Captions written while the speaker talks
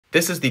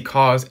This is the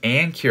cause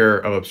and cure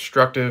of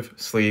obstructive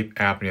sleep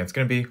apnea. It's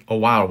going to be a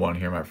wild one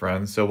here, my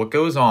friends. So what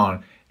goes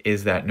on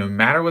is that no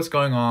matter what's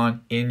going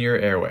on in your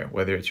airway,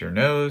 whether it's your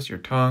nose, your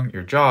tongue,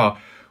 your jaw,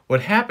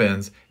 what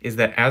happens is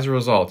that as a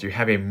result, you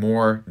have a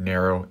more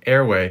narrow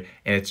airway,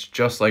 and it's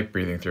just like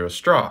breathing through a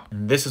straw.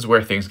 And this is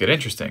where things get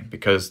interesting,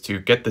 because to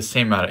get the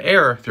same amount of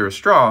air through a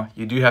straw,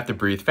 you do have to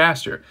breathe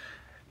faster.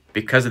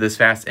 Because of this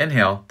fast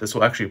inhale, this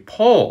will actually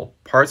pull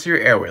parts of your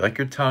airway, like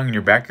your tongue and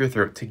your back of your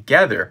throat,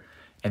 together,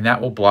 and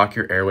that will block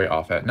your airway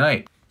off at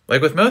night.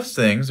 Like with most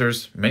things,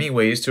 there's many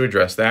ways to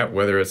address that,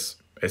 whether it's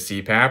a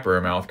CPAP or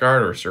a mouth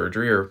guard or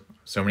surgery or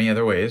so many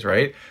other ways,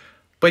 right?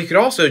 But you could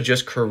also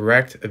just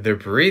correct the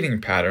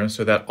breathing pattern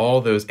so that all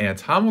those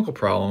anatomical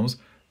problems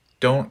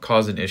don't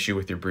cause an issue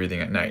with your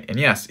breathing at night. And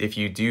yes, if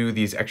you do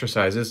these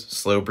exercises,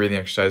 slow breathing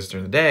exercises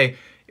during the day,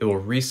 it will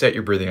reset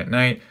your breathing at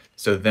night,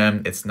 so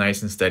then it's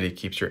nice and steady,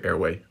 keeps your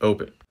airway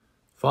open.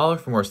 Follow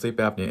for more sleep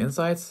apnea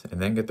insights, and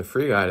then get the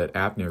free guide at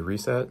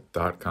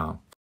apneareset.com.